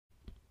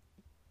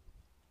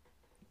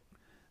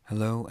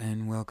Hello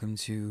and welcome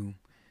to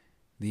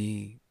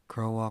the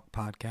Crow Walk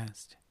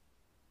podcast.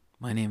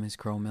 My name is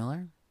Crow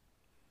Miller,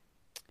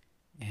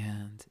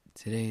 and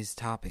today's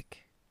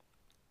topic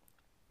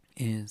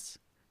is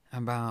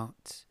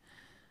about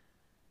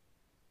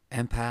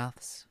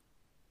empaths,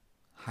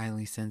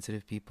 highly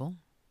sensitive people,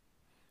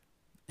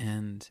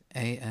 and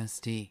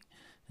ASD.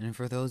 And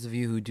for those of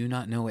you who do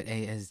not know what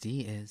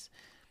ASD is,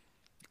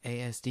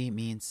 ASD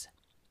means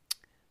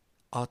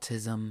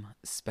Autism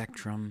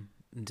Spectrum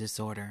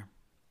Disorder.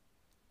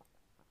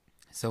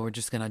 So we're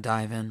just going to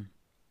dive in.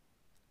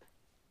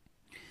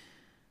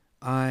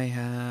 I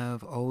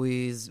have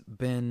always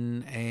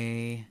been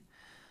a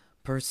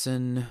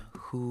person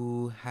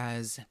who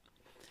has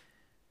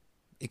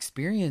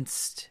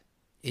experienced,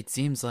 it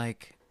seems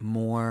like,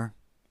 more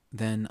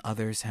than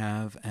others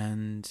have,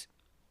 and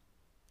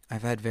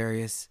I've had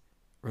various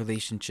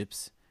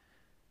relationships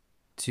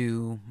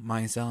to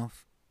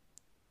myself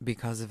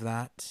because of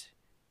that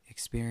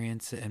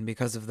experience and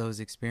because of those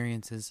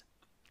experiences.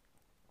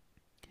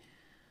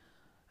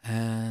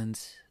 And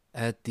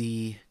at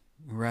the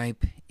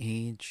ripe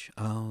age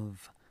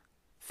of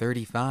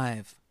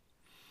 35,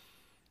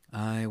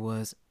 I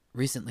was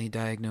recently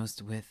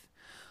diagnosed with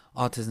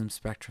autism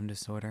spectrum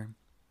disorder.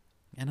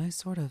 And I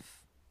sort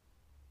of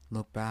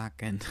look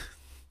back and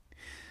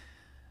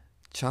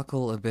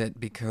chuckle a bit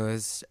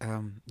because,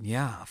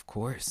 of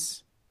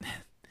course,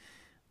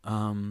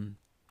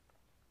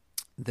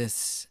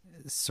 this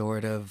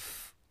sort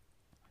of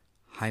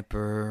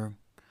hyper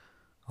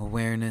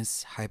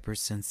awareness,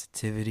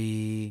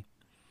 hypersensitivity,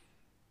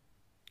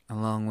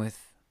 along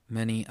with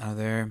many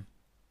other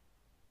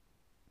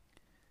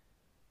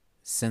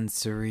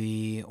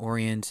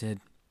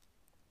sensory-oriented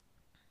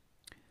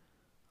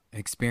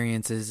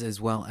experiences, as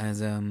well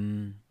as a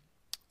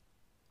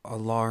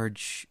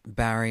large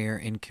barrier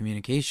in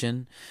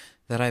communication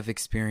that I've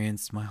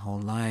experienced my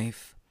whole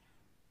life.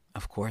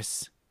 Of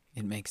course,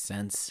 it makes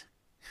sense.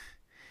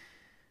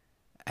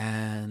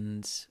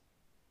 And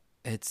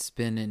it's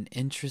been an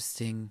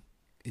interesting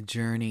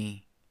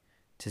journey,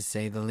 to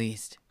say the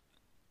least.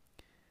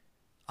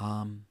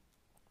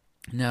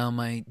 Now,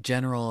 my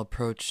general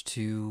approach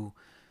to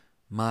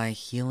my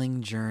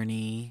healing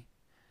journey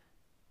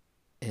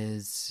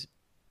is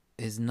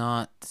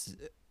not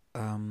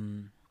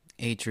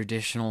a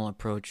traditional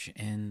approach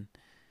in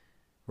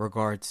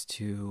regards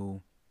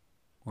to,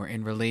 or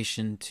in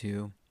relation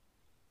to,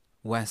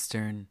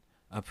 Western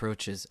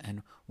approaches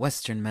and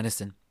Western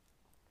medicine.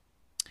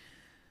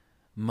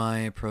 My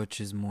approach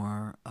is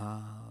more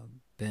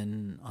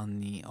been on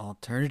the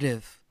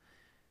alternative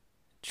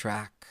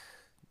track,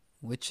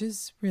 which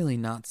is really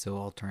not so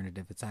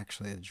alternative. It's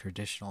actually a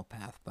traditional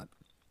path, but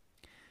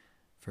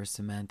for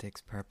semantics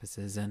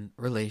purposes and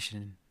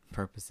relation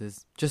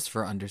purposes, just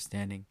for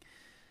understanding,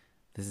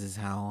 this is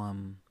how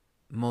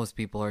most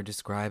people are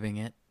describing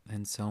it,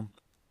 and so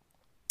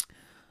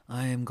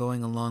I am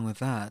going along with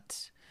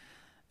that,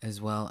 as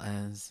well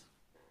as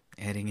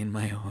adding in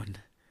my own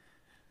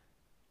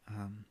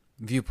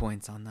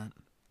viewpoints on that.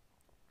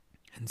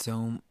 And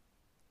so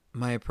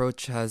my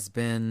approach has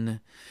been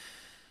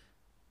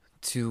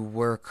to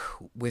work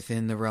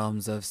within the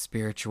realms of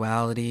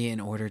spirituality in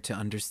order to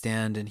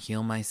understand and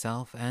heal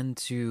myself, and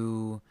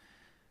to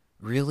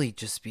really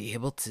just be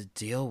able to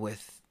deal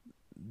with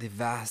the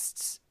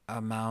vast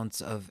amounts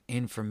of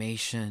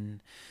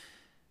information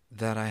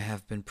that I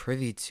have been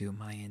privy to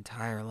my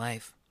entire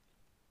life.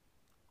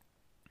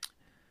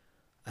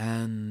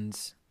 And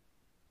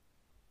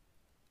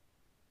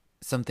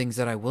some things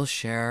that I will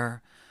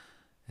share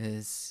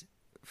is,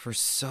 for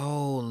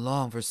so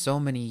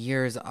many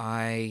years,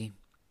 I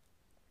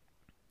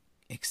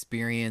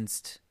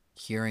experienced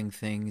hearing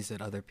things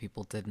that other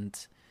people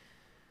didn't.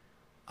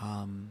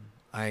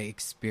 I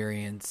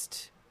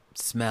experienced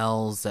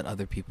smells that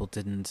other people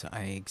didn't.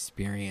 I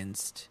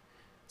experienced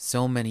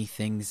so many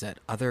things that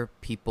other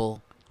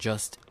people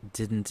just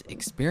didn't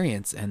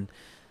experience. And,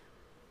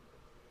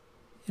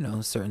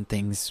 certain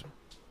things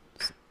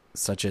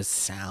such as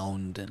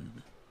sound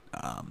and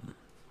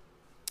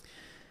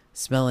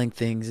smelling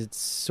things, it's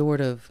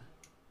sort of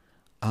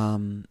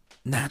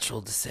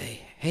natural to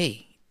say,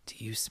 hey, do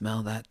you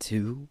smell that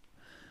too?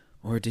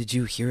 Or did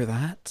you hear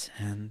that?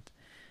 And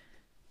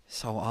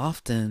so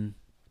often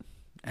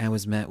I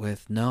was met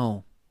with,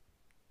 no,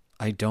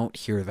 I don't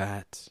hear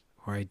that,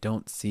 or I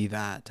don't see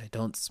that, I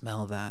don't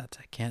smell that,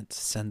 I can't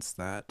sense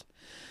that.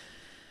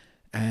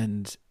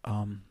 And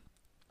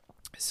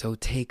so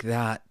take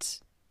that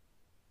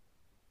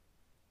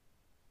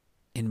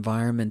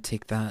environment,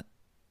 take that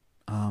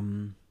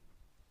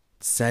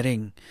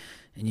setting,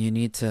 and you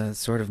need to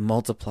sort of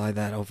multiply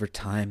that over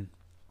time,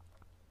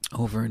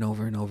 over and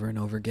over and over and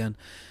over again,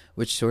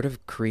 which sort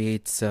of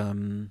creates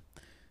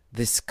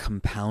this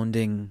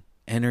compounding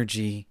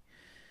energy,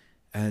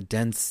 a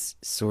dense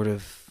sort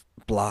of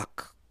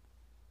block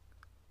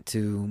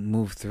to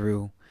move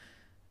through.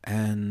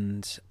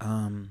 And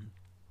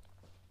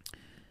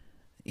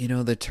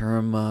the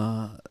term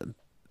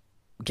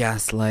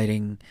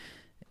gaslighting,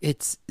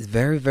 it's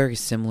very, very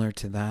similar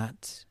to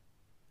that.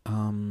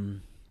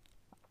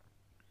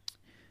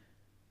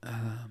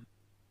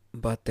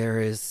 But there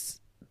is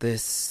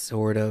this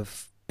sort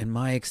of, in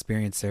my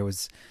experience, there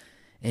was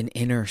an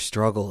inner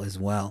struggle as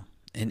well,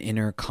 an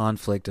inner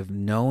conflict of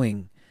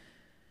knowing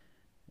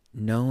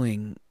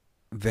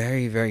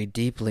very, very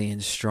deeply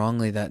and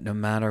strongly that no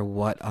matter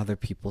what other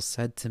people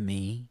said to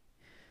me,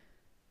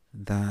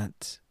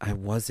 that I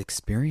was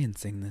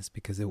experiencing this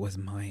because it was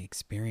my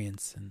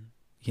experience. And,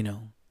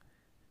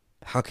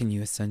 how can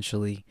you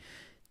essentially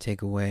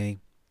take away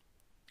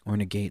or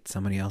negate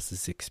somebody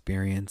else's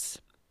experience?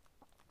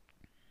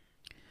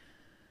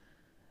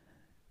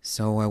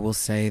 So I will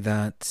say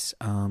that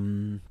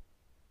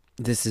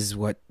this is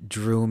what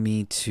drew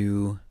me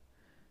to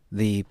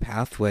the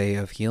pathway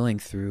of healing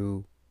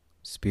through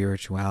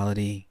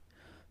spirituality,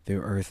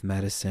 through earth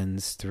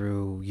medicines,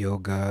 through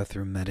yoga,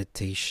 through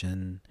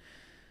meditation,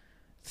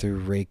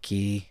 through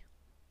Reiki,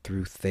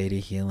 through theta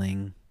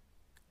healing,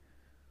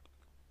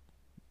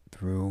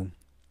 through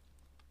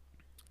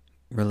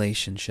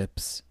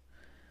relationships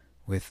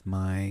with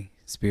my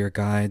spirit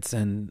guides.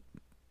 And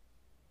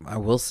I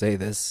will say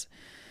this,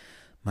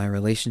 my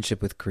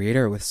relationship with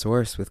Creator, with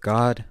Source, with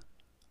God,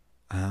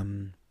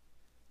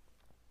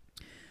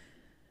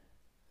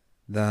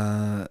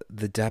 the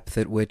depth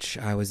at which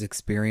I was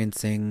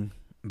experiencing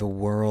the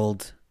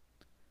world,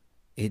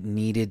 it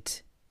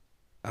needed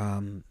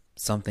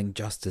something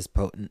just as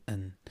potent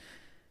and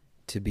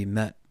to be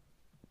met,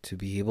 to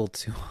be able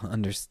to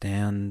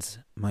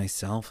understand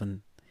myself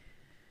and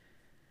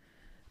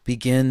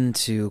begin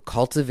to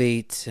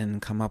cultivate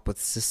and come up with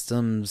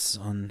systems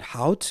on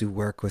how to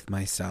work with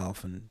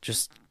myself and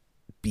just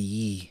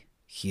be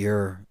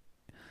here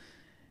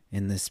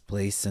in this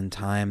place and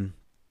time,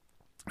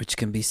 which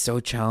can be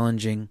so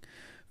challenging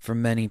for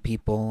many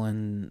people.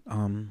 And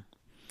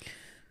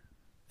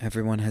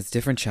everyone has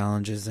different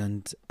challenges.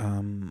 And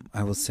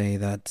I will say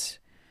that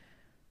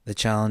the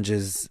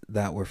challenges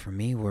that were for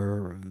me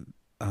were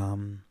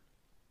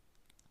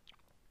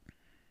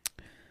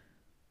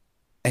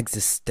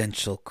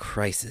existential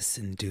crisis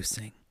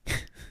inducing.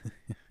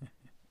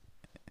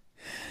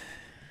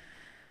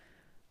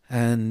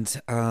 And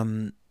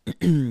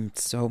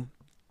so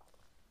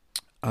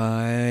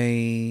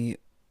I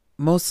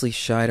mostly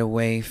shied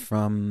away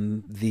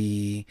from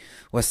the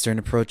Western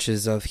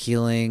approaches of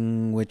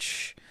healing,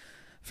 which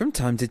from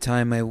time to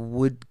time I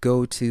would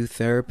go to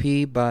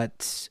therapy,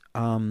 but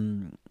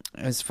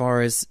as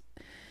far as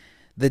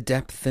the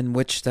depth in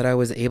which that I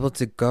was able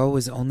to go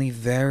was only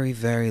very,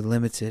 very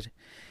limited.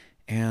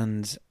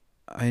 And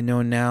I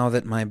know now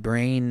that my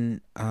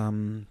brain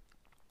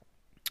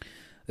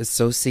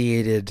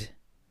associated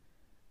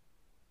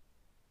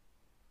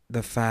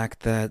the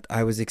fact that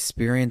I was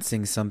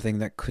experiencing something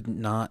that could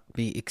not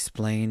be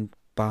explained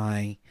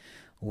by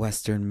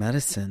Western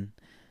medicine.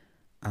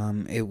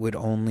 It would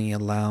only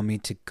allow me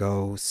to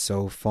go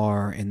so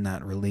far in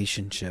that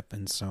relationship.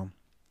 And so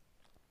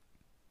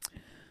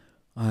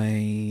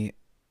I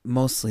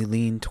mostly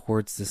lean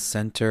towards the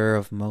center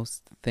of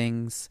most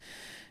things.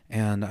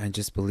 And I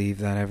just believe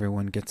that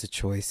everyone gets a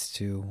choice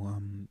to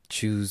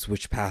choose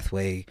which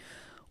pathway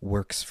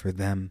works for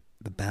them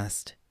the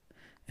best.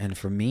 And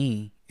for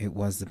me, it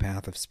was the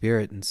path of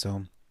spirit. And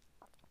so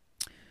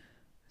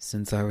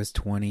since I was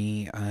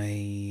 20,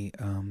 I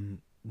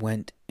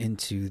went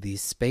into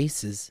these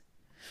spaces.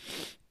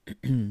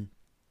 And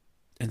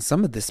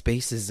some of the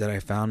spaces that I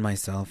found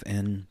myself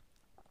in,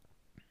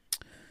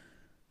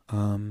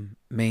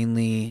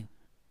 mainly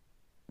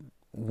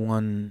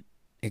one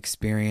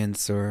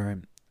experience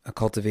or a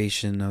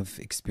cultivation of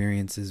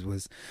experiences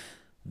was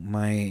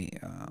my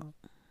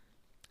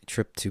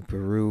trip to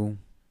Peru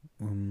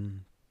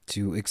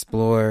to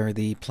explore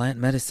the plant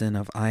medicine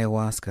of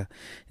ayahuasca. And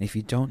if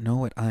you don't know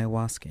what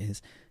ayahuasca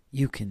is,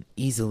 you can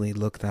easily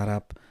look that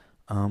up.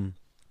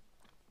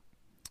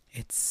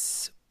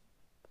 It's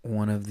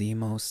one of the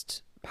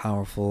most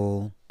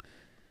powerful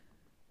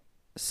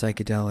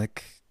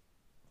psychedelic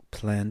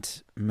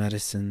plant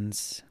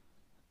medicines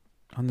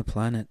on the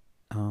planet.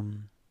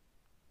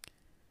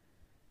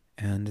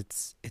 And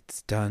it's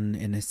done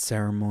in a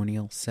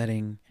ceremonial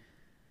setting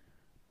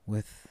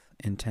with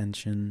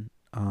intention.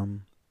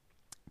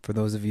 For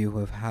those of you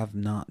who have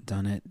not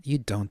done it, you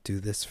don't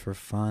do this for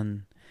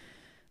fun.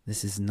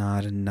 This is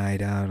not a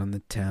night out on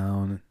the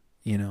town,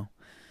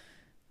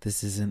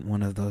 This isn't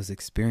one of those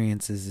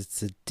experiences.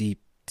 It's a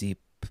deep, deep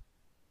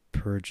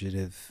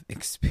purgative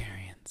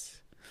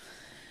experience.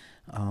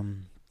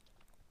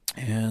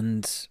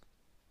 And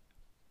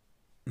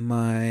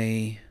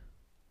my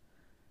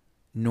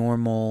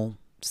normal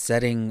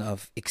setting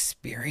of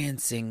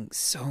experiencing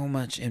so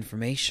much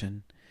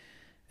information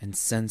and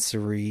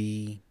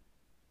sensory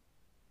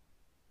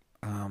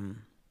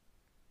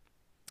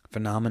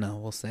phenomena,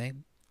 we'll say.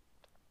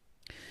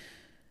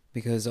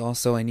 Because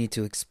also I need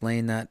to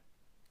explain that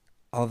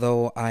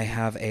although I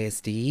have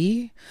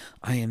ASD,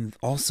 I am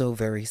also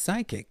very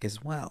psychic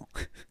as well.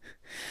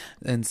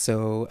 And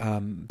so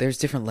there's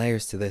different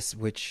layers to this,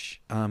 which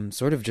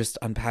sort of just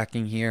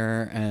unpacking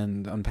here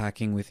and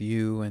unpacking with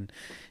you and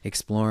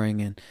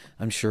exploring. And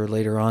I'm sure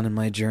later on in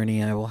my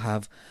journey I will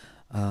have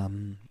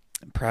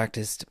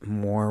practiced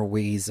more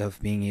ways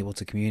of being able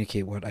to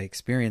communicate what I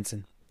experience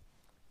and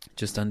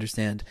just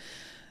understand.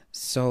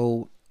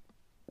 So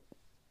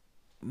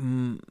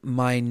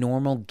my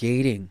normal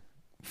gating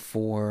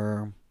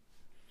for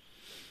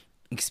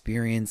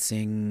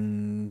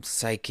experiencing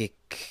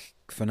psychic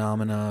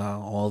phenomena,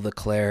 all the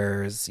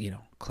clairs,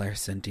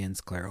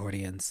 clairsentience,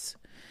 clairaudience,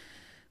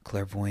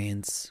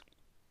 clairvoyance,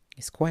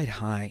 is quite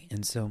high.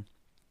 And so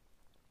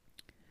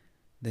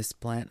this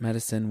plant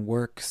medicine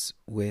works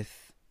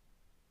with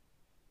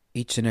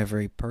each and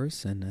every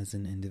person as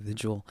an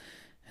individual.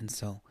 And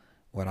so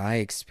what I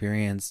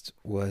experienced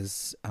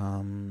was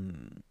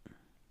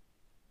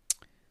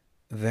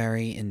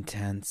very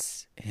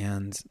intense.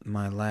 And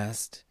my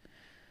last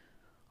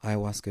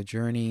ayahuasca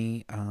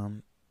journey,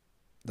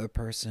 the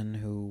person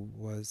who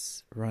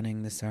was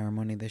running the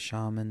ceremony, the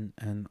shaman,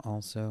 and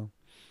also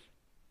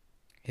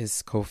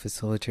his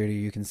co-facilitator,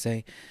 you can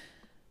say,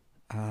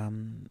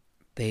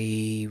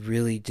 they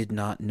really did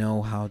not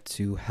know how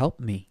to help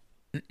me.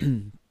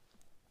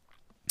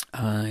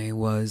 I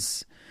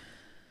was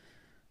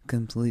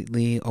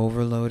completely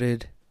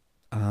overloaded.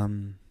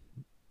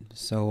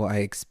 So I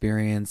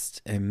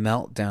experienced a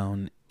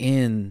meltdown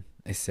in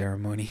a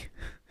ceremony.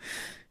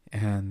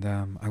 And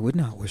I would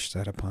not wish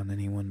that upon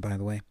anyone, by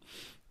the way.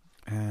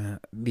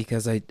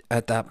 Because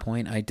at that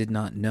point, I did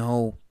not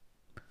know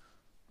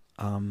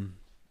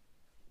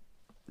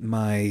my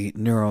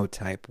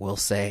neurotype, we'll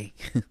say.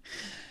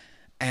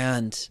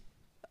 And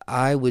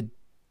I would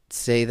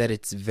say that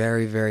it's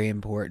very, very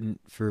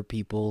important for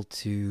people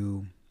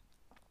to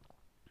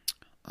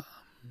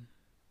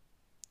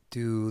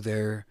do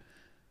their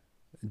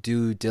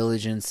due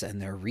diligence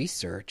and their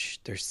research,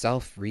 their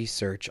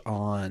self-research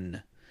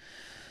on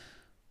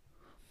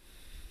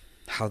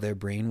how their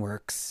brain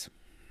works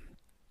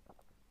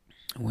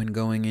when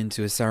going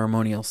into a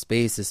ceremonial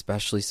space,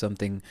 especially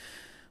something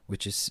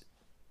which is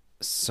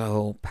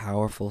so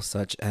powerful,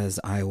 such as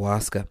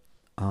ayahuasca.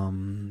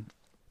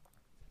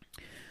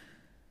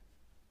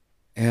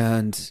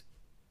 And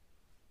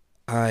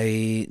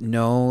I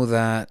know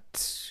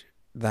that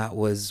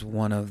was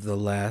one of the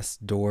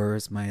last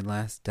doors, my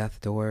last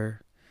death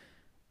door.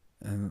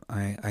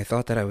 I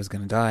thought that I was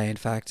going to die. In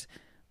fact,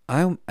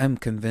 I'm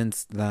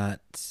convinced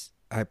that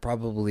I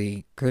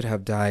probably could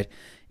have died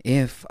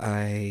if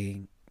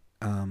I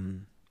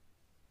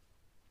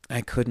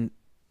couldn't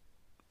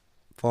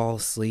fall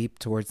asleep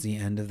towards the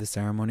end of the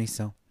ceremony.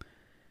 So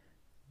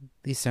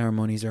these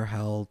ceremonies are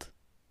held,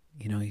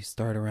 you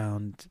start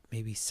around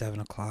maybe 7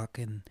 o'clock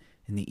in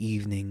the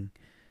evening,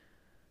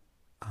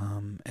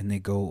 and they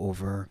go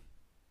over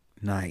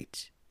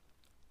night.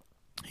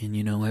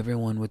 And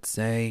everyone would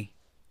say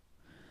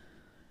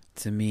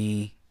to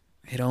me,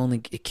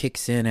 it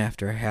kicks in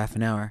after a half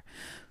an hour.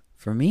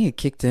 For me, it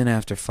kicked in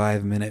after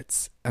 5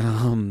 minutes,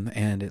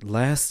 and it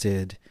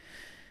lasted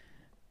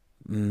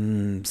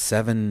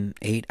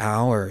 7-8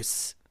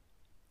 hours.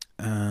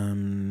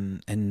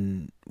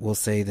 And we'll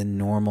say the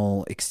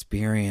normal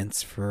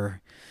experience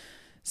for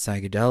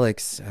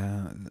psychedelics,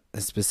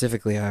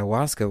 specifically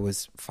ayahuasca,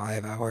 was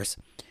 5 hours.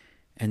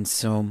 And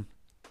so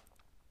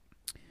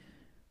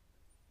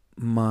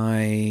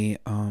my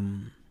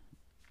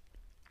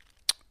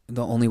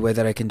the only way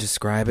that I can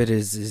describe it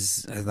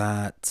is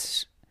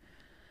that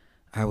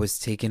I was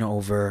taken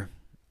over.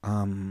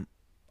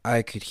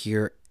 I could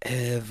hear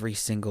every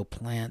single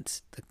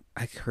plant.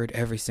 I heard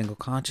every single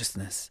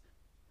consciousness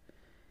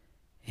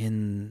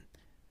in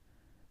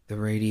the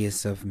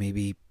radius of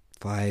maybe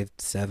 5,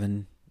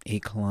 7,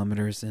 8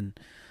 kilometers. And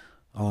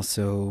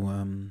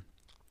also,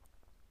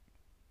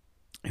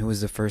 it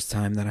was the first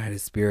time that I had a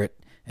spirit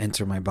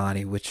enter my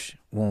body, which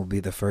won't be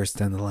the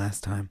first and the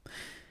last time.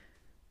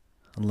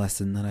 A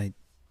lesson that I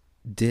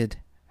did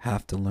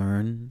have to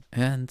learn.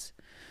 And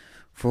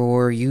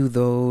for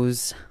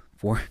those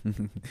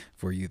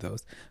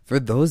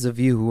of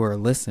you who are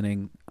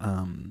listening,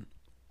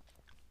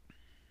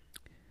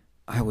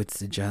 I would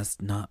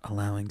suggest not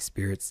allowing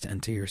spirits to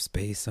enter your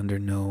space under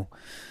no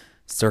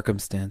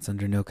circumstance,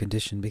 under no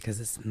condition, because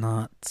it's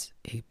not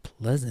a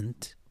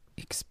pleasant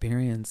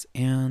experience.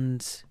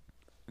 And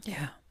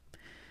yeah,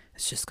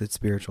 it's just good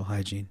spiritual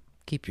hygiene.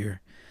 Keep your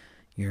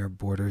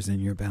borders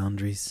and your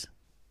boundaries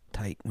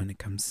tight when it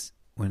comes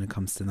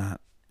to that,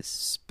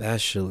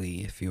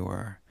 especially if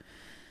you're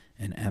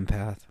an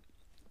empath.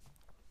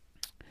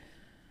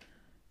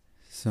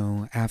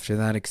 So after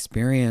that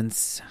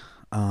experience,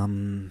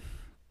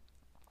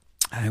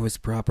 I was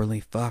properly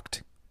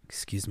fucked.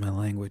 Excuse my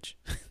language.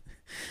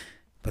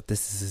 But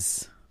this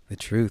is the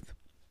truth.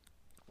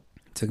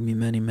 It took me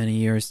many, many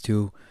years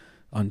to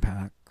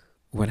unpack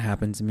what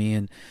happened to me.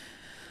 And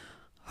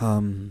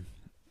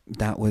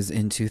that was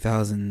in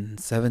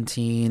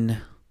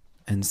 2017.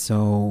 And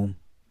so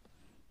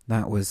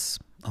that was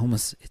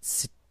almost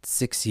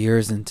 6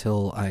 years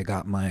until I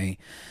got my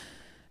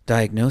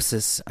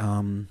diagnosis.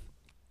 And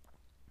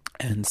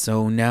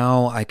so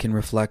now I can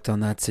reflect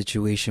on that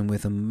situation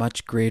with a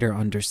much greater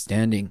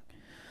understanding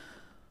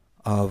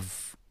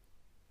of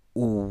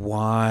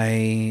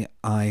why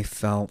I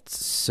felt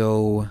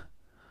so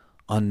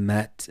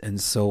unmet and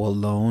so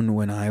alone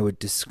when I would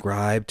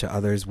describe to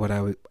others what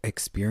I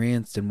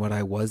experienced and what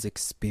I was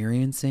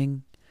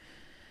experiencing.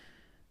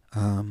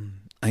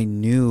 I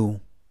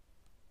knew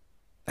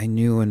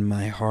in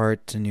my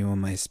heart, I knew in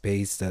my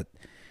space that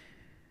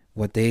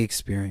what they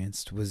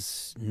experienced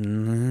was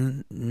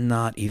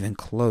not even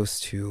close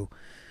to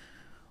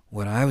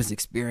what I was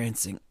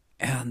experiencing.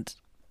 And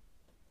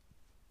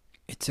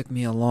it took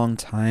me a long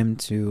time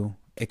to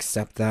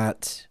accept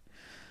that,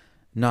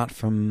 not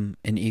from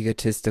an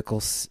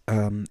egotistical,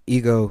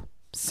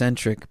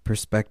 egocentric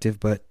perspective,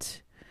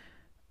 but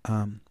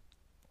a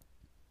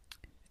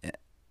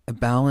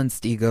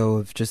balanced ego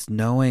of just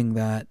knowing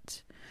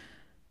that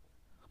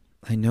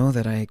I know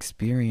that I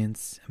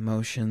experience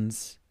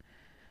emotions,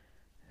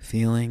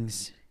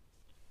 feelings,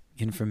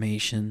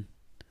 information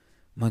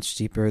much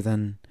deeper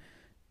than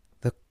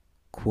the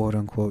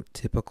quote-unquote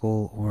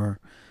typical or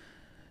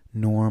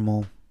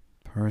normal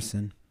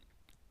person.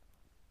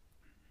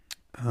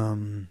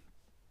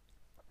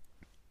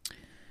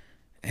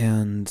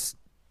 And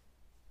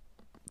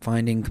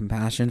finding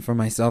compassion for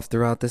myself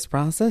throughout this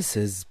process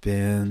has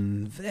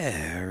been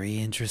very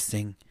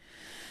interesting.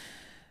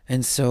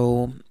 And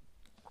so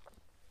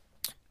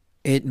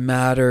it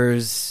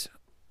matters,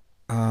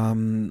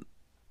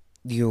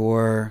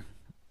 your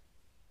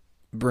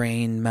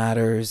brain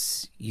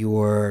matters,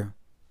 your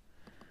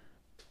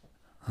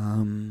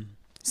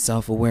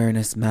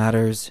self-awareness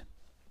matters,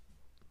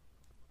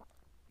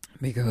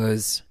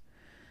 because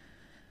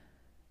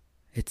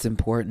it's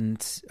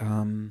important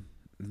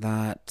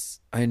that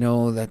I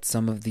know that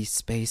some of these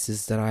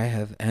spaces that I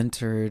have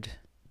entered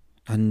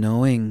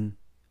unknowing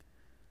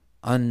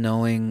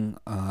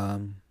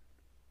of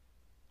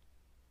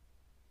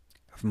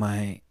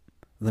my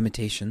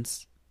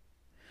limitations,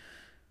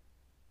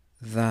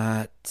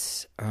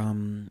 that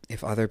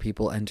if other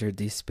people entered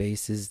these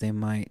spaces, they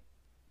might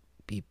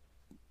be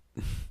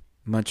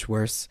much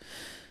worse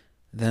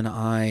than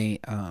I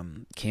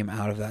came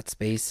out of that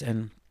space.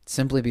 And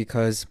simply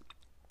because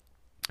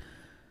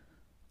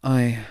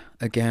I,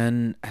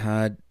 again,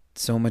 had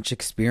so much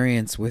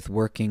experience with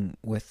working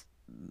with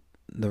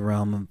the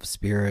realm of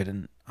spirit,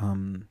 and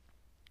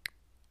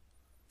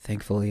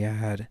thankfully I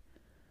had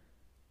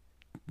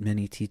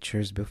many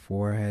teachers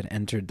before I had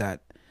entered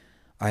that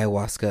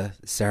ayahuasca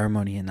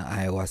ceremony in the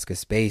ayahuasca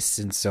space,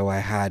 and so I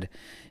had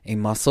a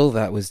muscle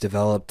that was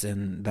developed,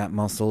 and that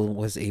muscle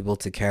was able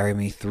to carry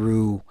me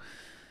through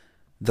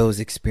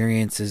those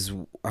experiences,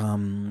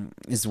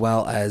 as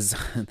well as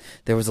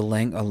there was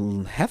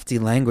a hefty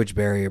language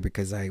barrier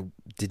because I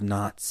did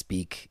not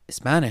speak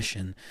Spanish,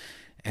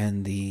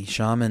 and the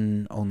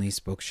shaman only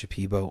spoke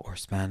Shipibo or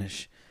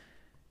Spanish.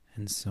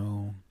 And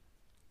so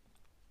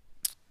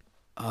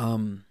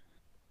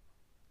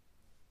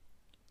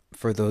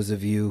for those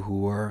of you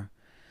who are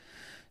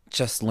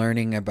just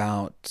learning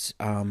about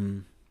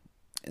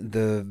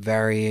the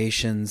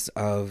variations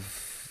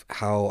of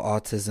how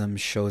autism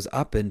shows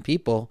up in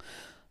people,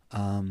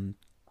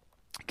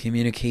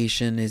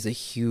 communication is a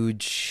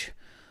huge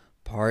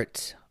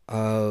part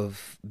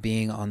of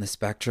being on the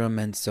spectrum.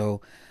 And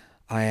so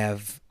I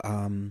have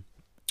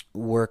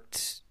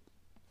worked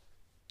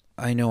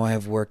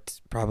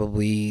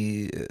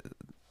probably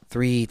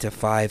 3 to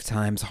 5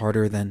 times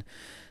harder than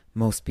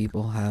most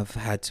people have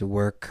had to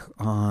work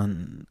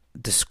on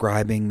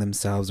describing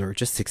themselves or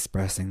just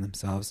expressing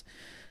themselves.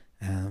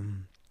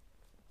 And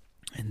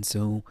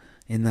so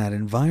in that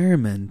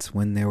environment,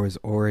 when there was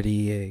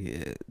already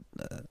a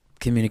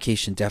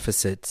communication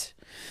deficit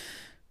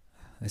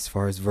as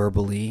far as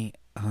verbally,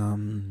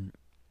 from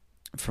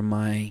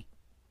my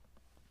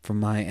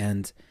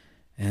end,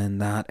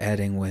 and that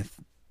adding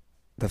with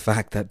the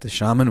fact that the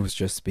shaman was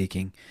just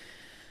speaking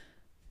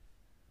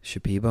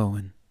Shipibo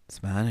and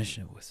Spanish,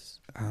 it was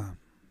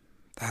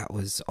that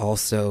was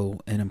also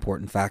an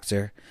important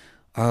factor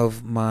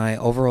of my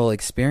overall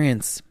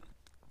experience.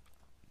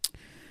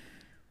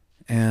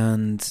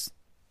 And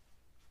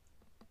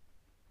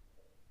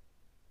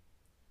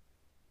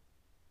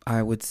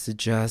I would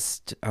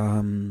suggest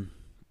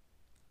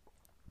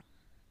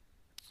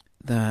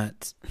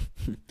that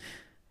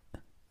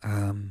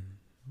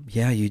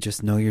you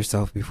just know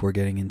yourself before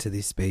getting into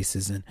these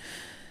spaces. And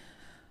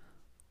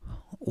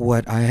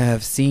what I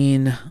have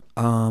seen,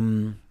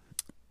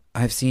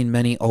 I've seen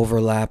many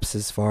overlaps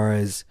as far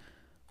as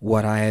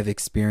what I have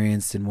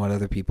experienced and what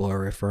other people are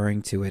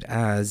referring to it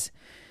as,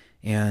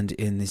 and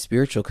in the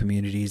spiritual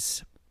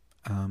communities,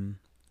 and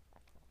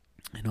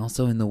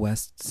also in the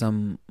West,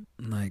 some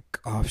like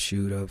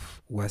offshoot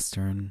of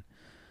Western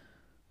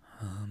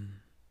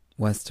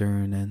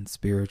and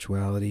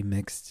spirituality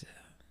mixed.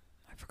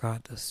 I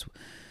forgot this.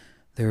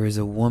 There is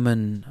a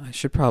woman. I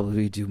should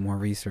probably do more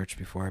research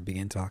before I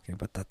begin talking,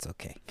 but that's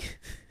okay.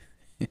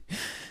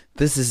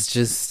 This is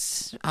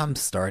just, I'm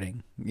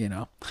starting,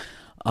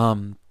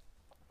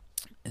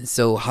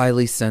 So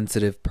highly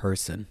sensitive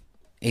person,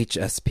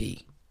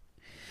 HSP.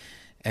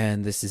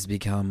 And this has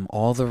become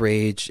all the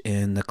rage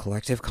in the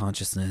collective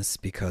consciousness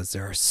because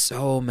there are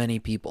so many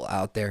people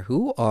out there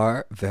who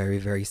are very,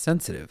 very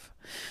sensitive.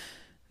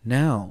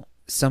 Now,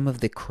 some of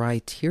the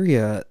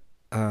criteria,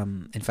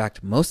 in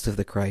fact, most of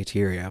the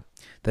criteria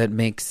that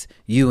makes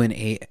you an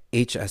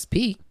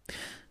HSP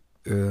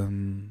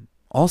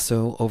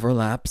also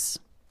overlaps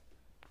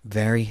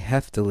very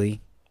heftily,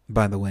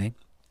 by the way,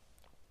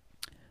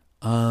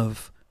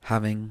 of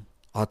having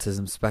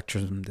autism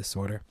spectrum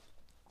disorder.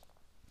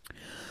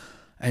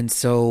 And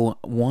so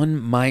one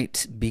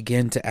might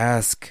begin to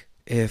ask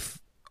if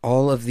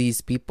all of these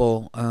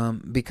people,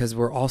 because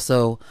we're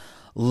also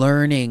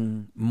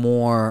learning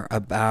more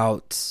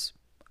about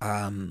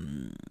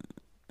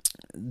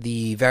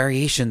the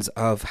variations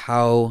of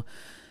how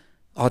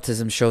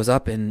autism shows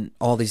up in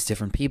all these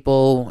different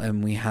people,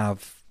 and we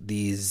have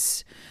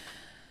these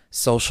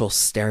social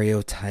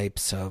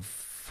stereotypes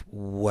of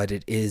what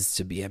it is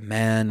to be a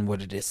man,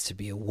 what it is to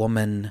be a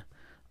woman,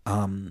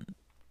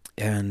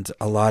 and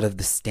a lot of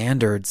the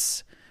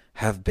standards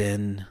have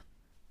been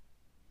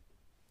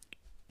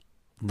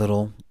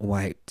little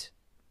white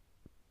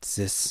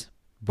cis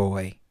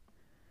boy.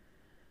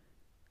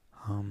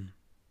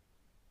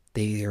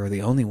 They are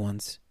the only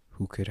ones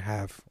who could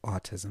have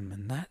autism,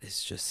 and that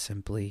is just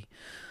simply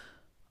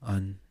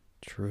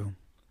untrue.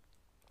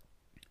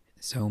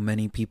 So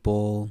many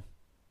people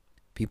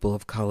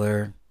of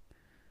color,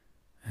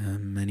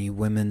 and many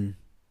women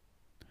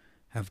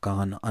have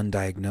gone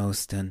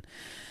undiagnosed, and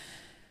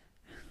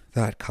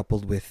that,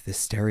 coupled with the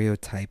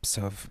stereotypes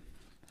of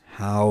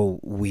how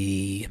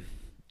we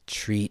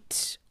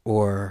treat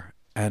or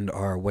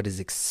what is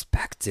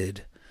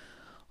expected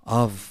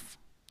of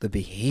the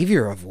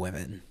behavior of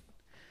women,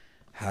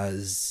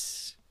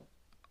 has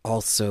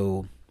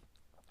also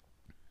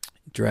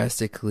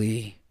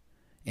drastically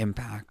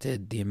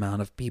impacted the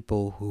amount of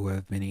people who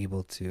have been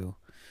able to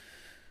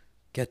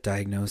get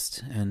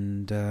diagnosed.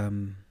 And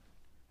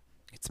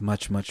it's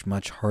much, much,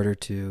 much harder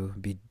to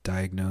be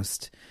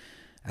diagnosed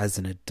as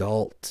an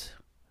adult.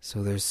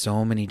 So there's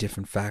so many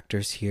different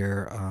factors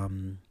here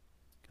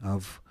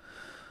of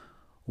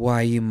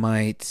why you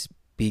might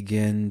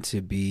begin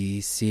to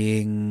be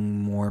seeing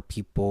more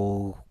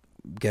people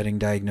getting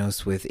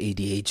diagnosed with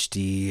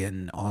ADHD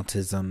and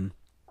autism.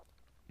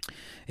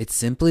 It's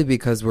simply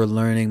because we're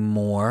learning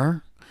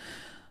more,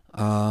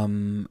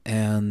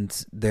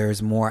 and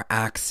there's more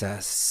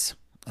access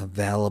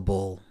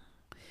available,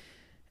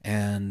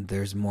 and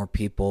there's more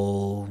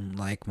people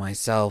like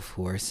myself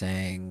who are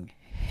saying,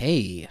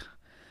 hey,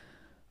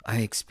 I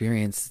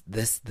experienced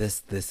this,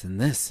 and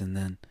this, and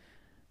then,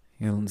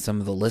 you know, some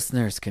of the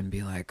listeners can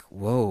be like,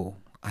 whoa,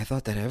 I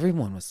thought that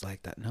everyone was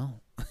like that. No.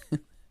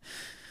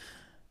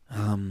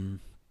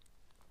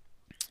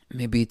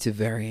 Maybe to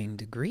varying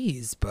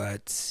degrees,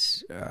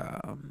 but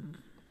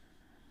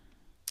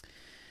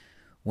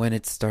when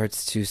it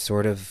starts to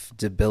sort of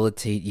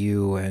debilitate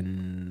you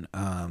and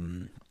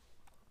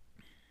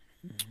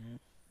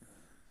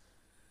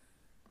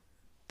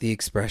the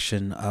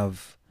expression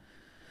of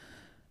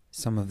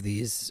some of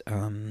these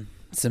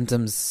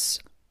symptoms,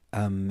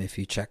 if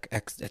you check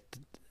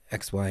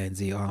X, Y, and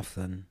Z off,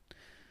 then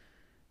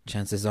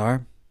chances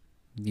are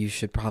you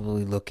should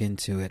probably look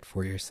into it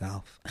for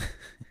yourself.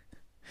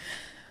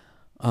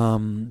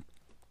 And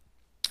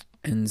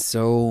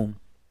so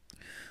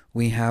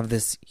we have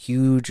this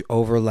huge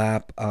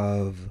overlap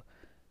of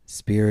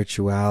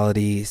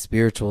spirituality,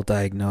 spiritual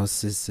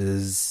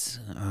diagnoses,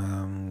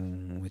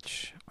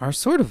 which are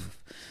sort of,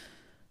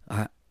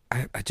 I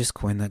just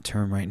coined that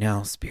term right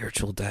now,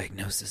 spiritual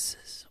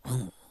diagnoses.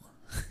 Oh.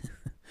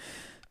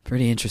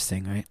 Pretty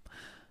interesting, right?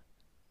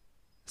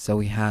 So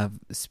we have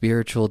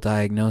spiritual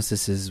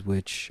diagnoses,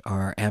 which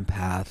are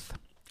empath,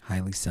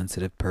 highly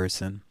sensitive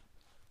person.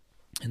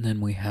 And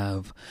then we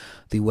have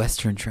the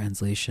Western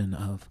translation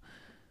of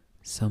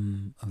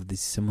some of the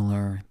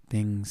similar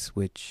things,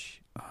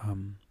 which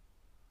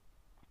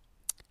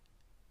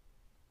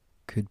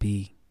could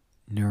be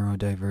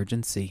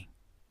neurodivergency,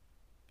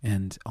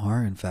 and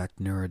are in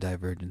fact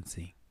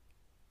neurodivergency.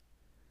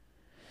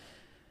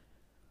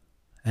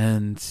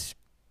 And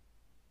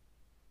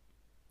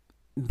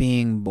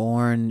being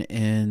born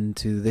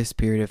into this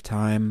period of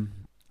time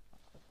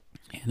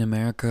in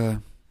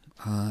America,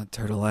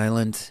 Turtle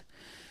Island,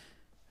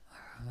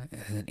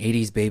 an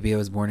 80s baby. I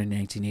was born in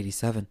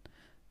 1987.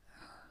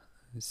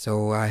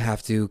 So I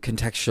have to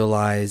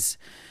contextualize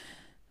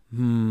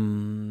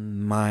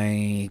my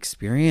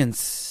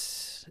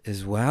experience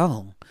as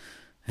well.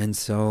 And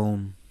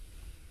so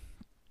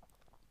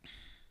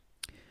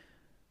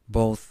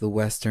both the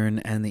Western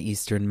and the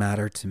Eastern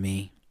matter to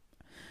me.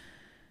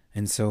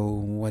 And so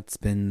what's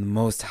been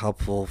most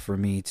helpful for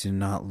me to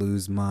not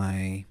lose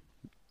my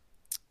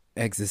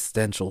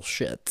existential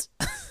shit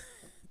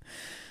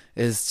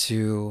is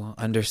to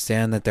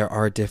understand that there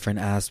are different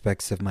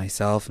aspects of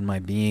myself and my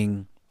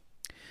being.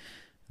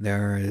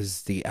 There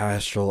is the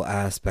astral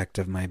aspect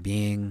of my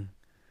being,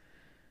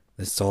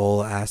 the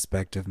soul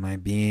aspect of my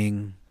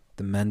being,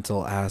 the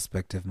mental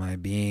aspect of my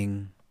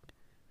being,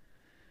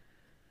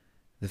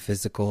 the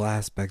physical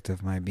aspect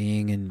of my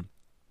being, and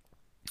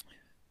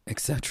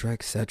etc.,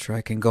 etc.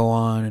 I can go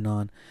on and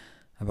on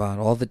about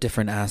all the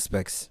different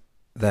aspects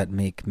that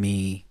make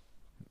me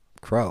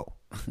Crow.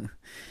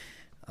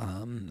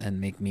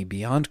 and make me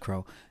beyond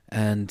crow,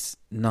 and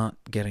not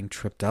getting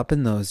tripped up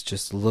in those,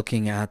 just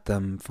looking at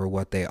them for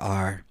what they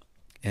are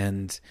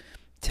and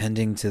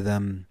tending to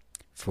them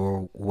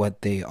for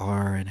what they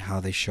are and how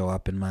they show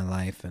up in my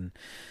life, and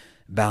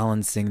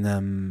balancing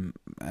them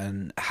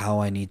and how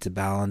I need to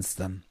balance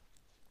them.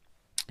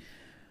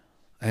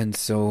 And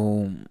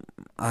so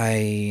I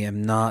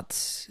am not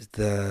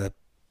the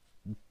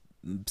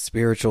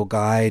spiritual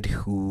guide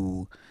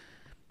who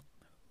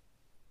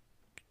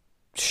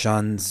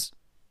shuns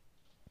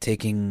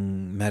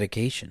taking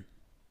medication.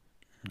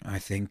 I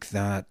think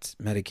that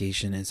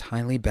medication is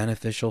highly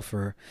beneficial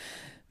for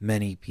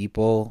many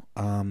people,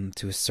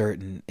 to a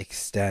certain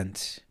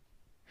extent.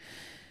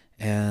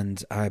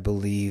 And I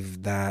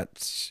believe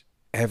that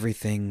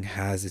everything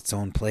has its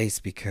own place,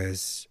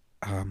 because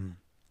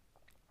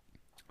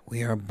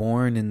we are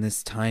born in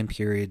this time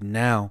period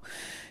now.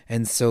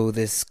 And so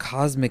this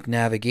cosmic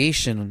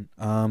navigation,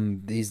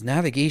 these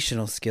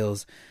navigational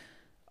skills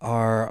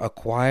are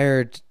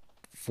acquired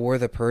for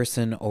the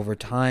person over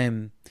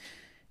time.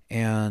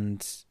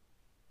 And,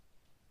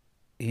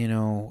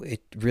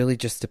 it really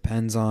just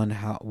depends on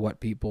what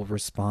people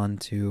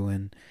respond to.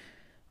 And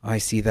I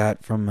see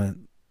that from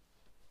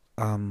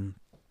a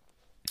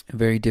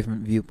very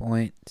different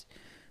viewpoint,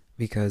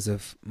 because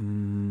of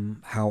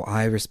how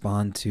I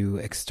respond to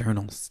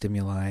external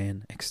stimuli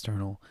and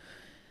external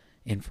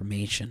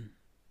information.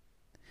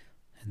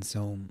 And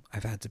so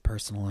I've had to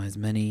personalize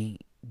many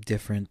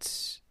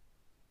different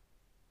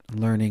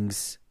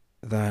learnings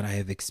that I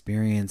have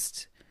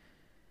experienced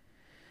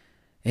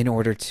in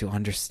order to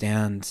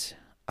understand,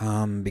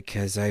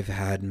 because I've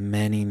had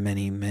many,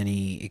 many,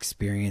 many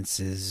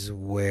experiences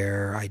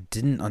where I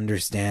didn't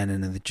understand,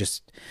 and it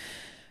just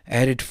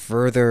added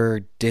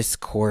further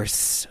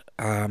discourse.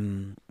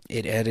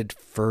 It added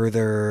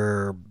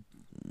further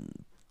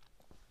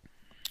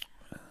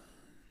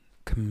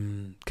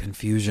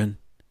confusion.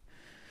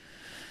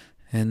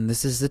 And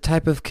this is the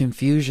type of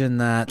confusion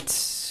that,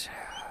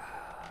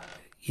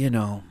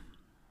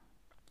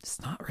 it's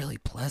not really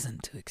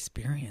pleasant to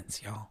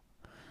experience, y'all.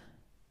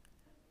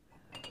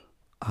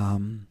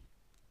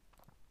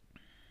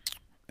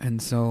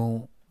 And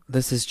so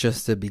this is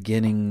just a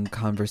beginning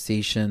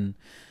conversation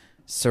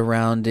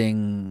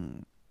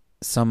surrounding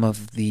some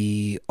of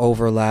the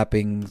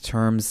overlapping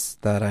terms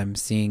that I'm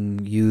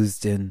seeing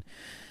used in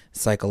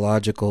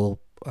psychological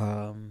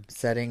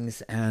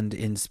settings and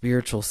in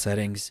spiritual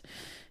settings.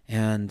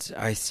 And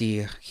I see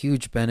a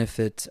huge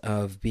benefit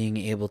of being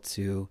able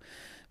to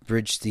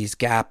bridge these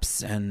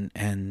gaps and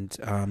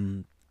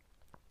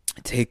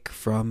take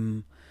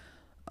from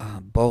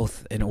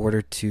both, in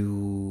order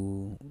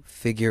to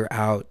figure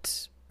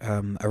out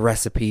a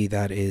recipe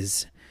that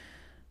is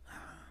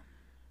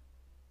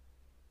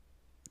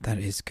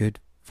good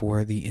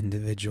for the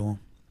individual.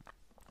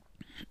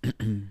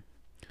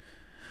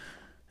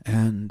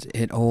 And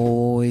it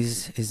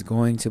always is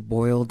going to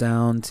boil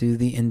down to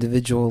the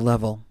individual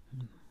level.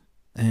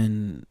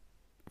 And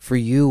for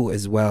you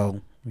as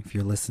well, if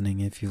you're listening,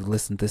 if you've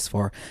listened this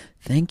far,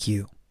 thank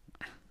you.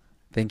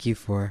 Thank you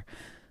for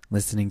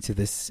listening to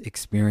this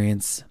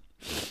experience,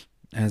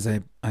 as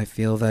I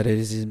feel that it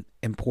is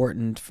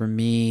important for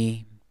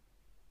me,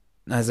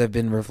 as I've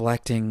been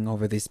reflecting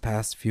over these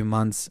past few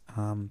months,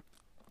 and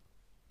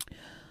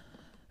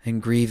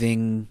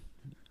grieving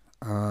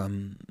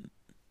in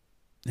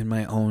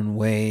my own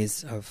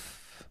ways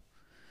of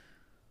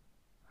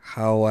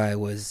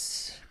how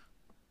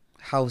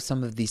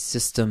some of these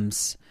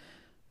systems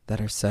that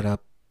are set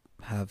up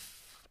have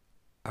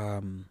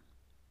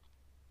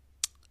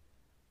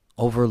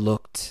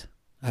overlooked.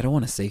 I don't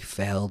want to say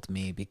failed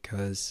me,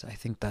 because I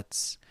think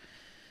that's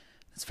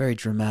very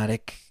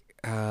dramatic,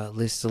 at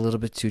least a little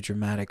bit too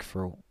dramatic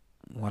for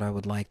what I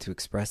would like to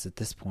express at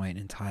this point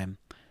in time.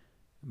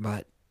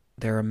 But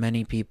there are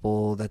many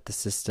people that the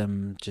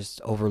system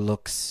just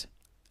overlooks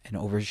and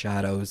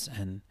overshadows,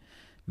 and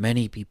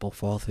many people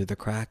fall through the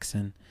cracks.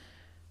 And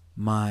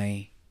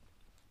my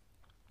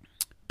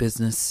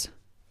business,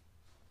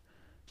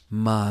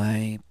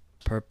 my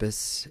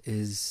purpose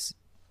is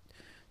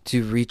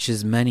to reach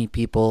as many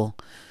people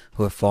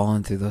who have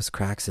fallen through those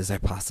cracks as I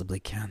possibly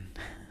can.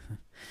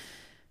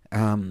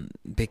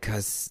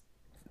 Because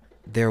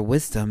their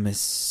wisdom is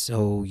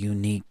so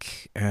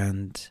unique,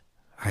 and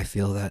I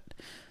feel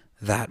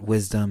that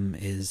wisdom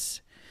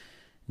is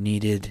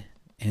needed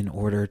in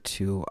order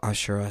to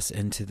usher us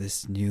into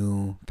this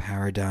new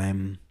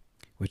paradigm,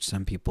 which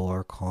some people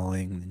are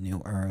calling the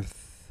new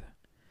earth,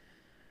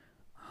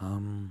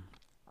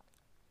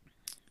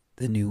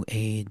 the new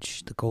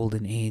age, the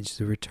golden age,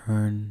 the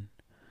return.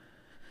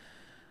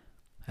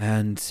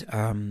 And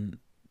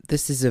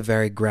this is a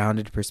very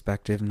grounded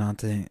perspective, I'm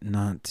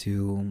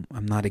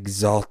not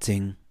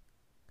exalting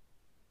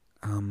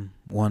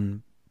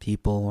one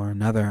people or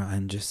another.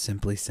 I'm just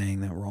simply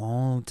saying that we're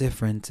all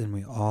different, and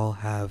we all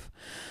have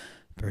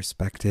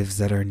perspectives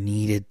that are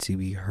needed to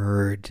be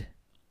heard.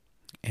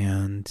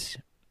 And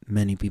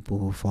many people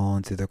who fall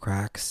into the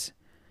cracks,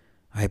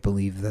 I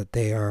believe that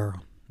they are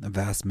a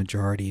vast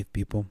majority of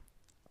people.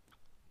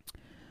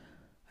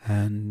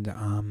 And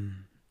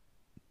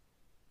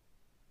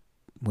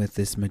with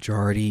this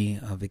majority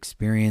of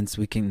experience,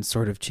 we can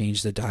sort of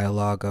change the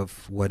dialogue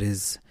of what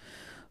is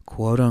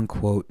quote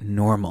unquote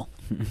normal.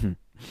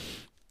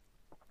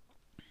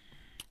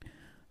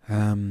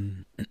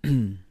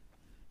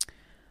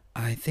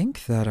 I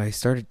think that I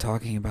started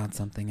talking about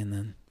something and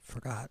then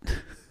forgot.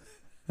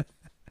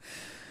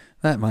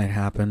 That might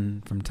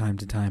happen from time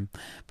to time.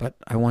 But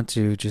I want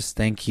to just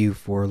thank you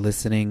for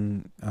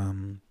listening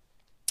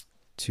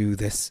to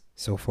this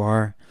so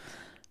far.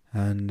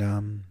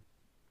 And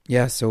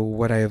so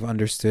what I have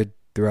understood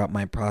throughout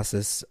my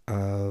process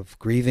of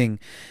grieving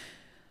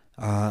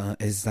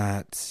is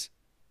that,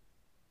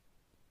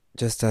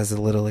 just as a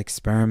little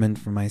experiment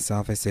for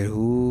myself, I said,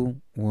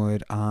 who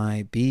would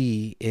I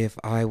be if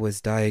I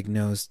was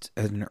diagnosed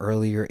at an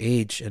earlier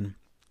age? And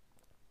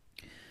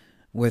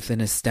with an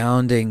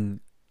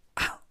astounding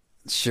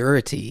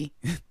surety,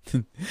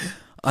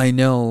 I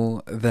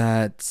know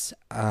that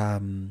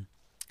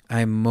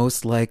I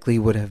most likely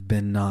would have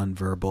been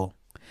nonverbal.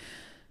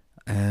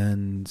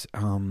 And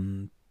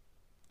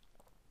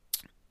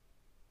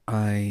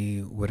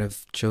I would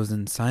have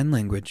chosen sign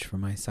language for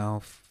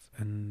myself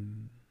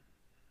and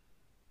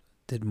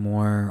did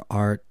more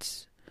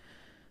art,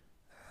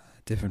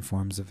 different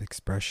forms of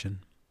expression.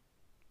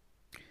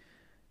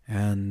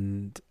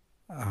 And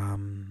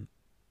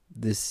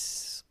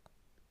this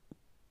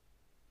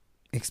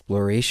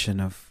exploration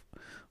of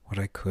what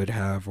I could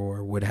have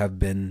or would have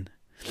been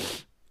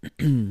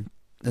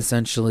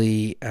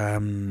essentially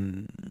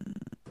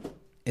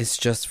is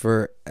just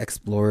for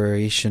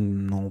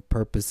explorational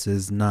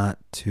purposes, not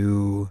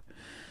to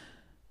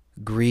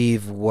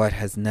grieve what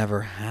has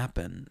never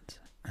happened.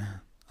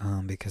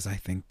 Because I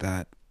think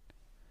that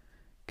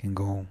can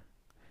go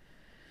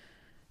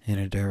in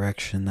a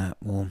direction that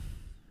will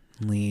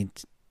lead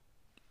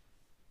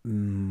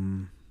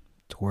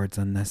towards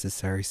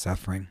unnecessary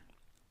suffering.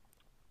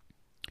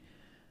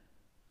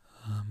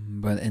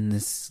 But in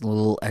this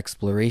little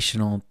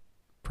explorational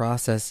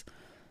process,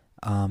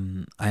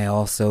 I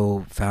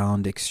also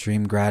found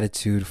extreme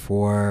gratitude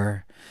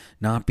for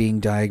not being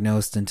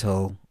diagnosed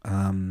until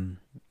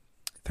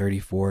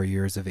 34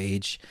 years of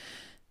age,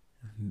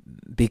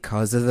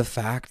 because of the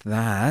fact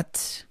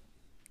that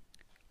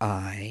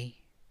I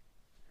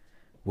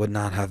would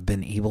not have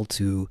been able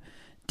to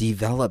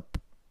develop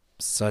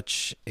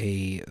such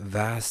a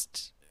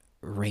vast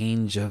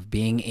range of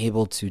being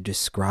able to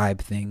describe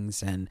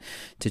things and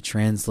to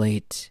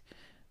translate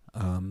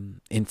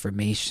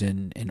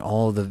information in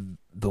all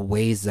the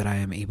ways that I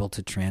am able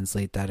to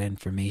translate that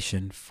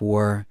information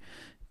for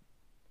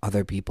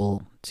other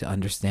people to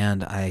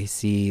understand. I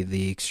see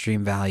the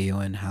extreme value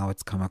in how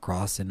it's come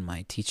across in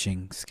my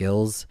teaching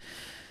skills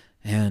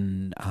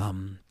and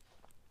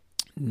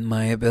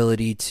my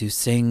ability to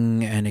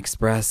sing and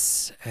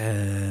express.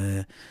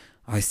 I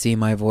see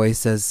my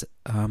voice as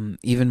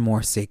even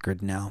more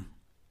sacred now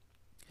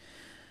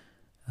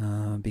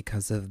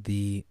because of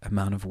the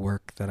amount of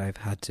work that I've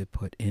had to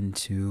put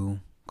into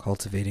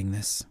cultivating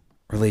this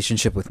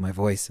relationship with my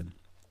voice. And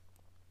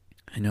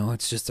I know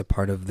it's just a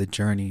part of the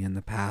journey and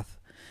the path.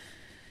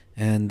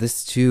 And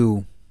this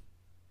too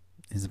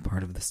is a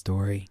part of the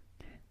story.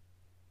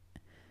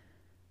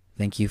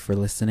 Thank you for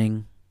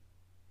listening,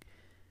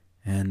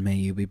 and may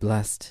you be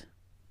blessed.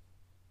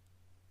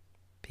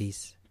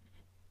 Peace.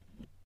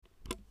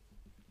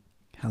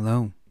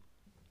 Hello.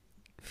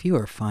 If you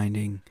are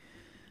finding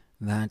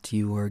that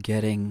you are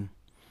getting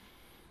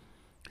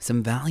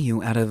some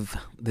value out of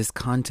this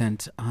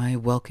content, I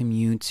welcome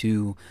you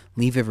to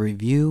leave a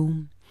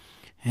review.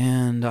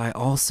 And I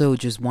also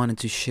just wanted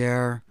to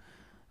share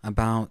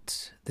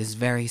about this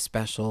very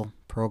special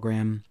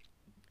program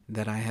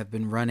that I have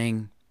been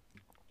running.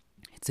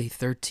 It's a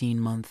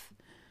 13-month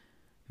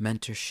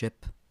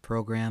mentorship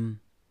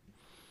program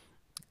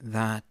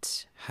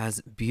that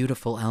has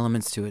beautiful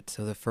elements to it.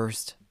 So the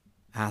first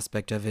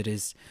aspect of it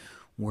is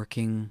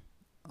working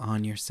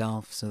on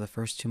yourself. So the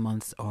first 2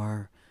 months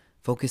are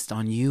focused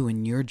on you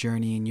and your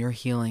journey and your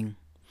healing.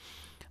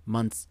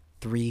 Months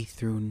 3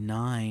 through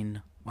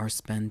 9 are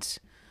spent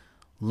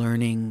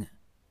learning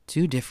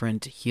 2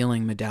 different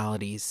healing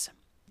modalities.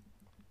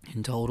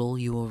 In total,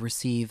 you will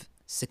receive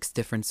 6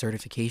 different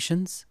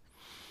certifications.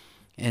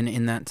 And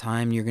in that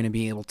time, you're going to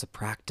be able to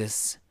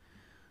practice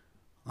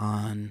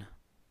on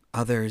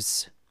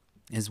others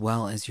as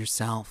well as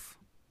yourself.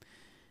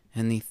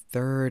 And the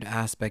third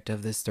aspect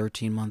of this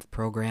 13-month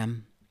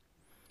program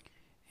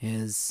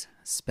is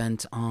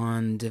spent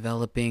on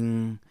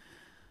developing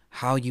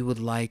how you would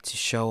like to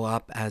show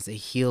up as a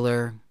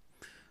healer.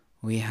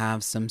 We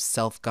have some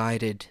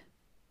self-guided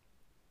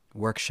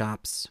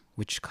workshops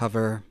which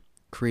cover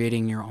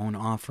creating your own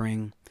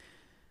offering,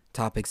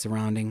 topics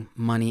surrounding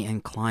money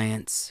and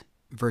clients,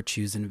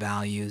 virtues and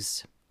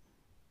values,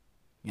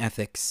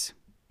 ethics,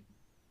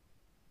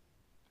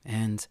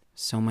 and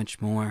so much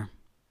more.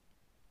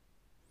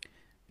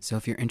 So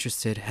if you're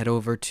interested, head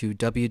over to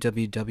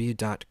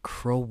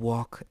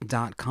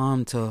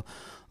www.crowwalk.com to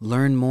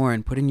learn more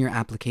and put in your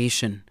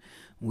application.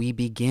 We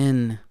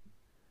begin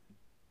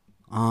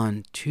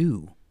on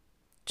 2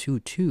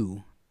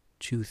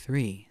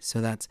 2223.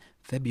 So that's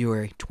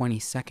February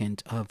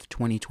 22nd of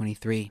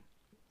 2023.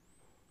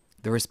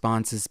 The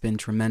response has been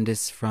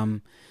tremendous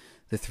from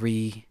the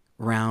 3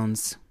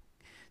 rounds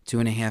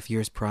 2.5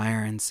 years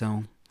prior, and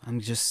so I'm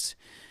just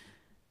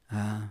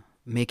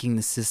making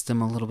the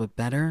system a little bit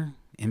better,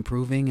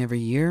 improving every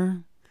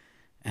year,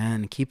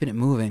 and keeping it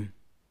moving.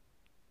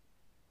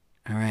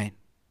 All right.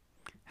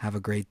 Have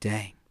a great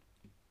day.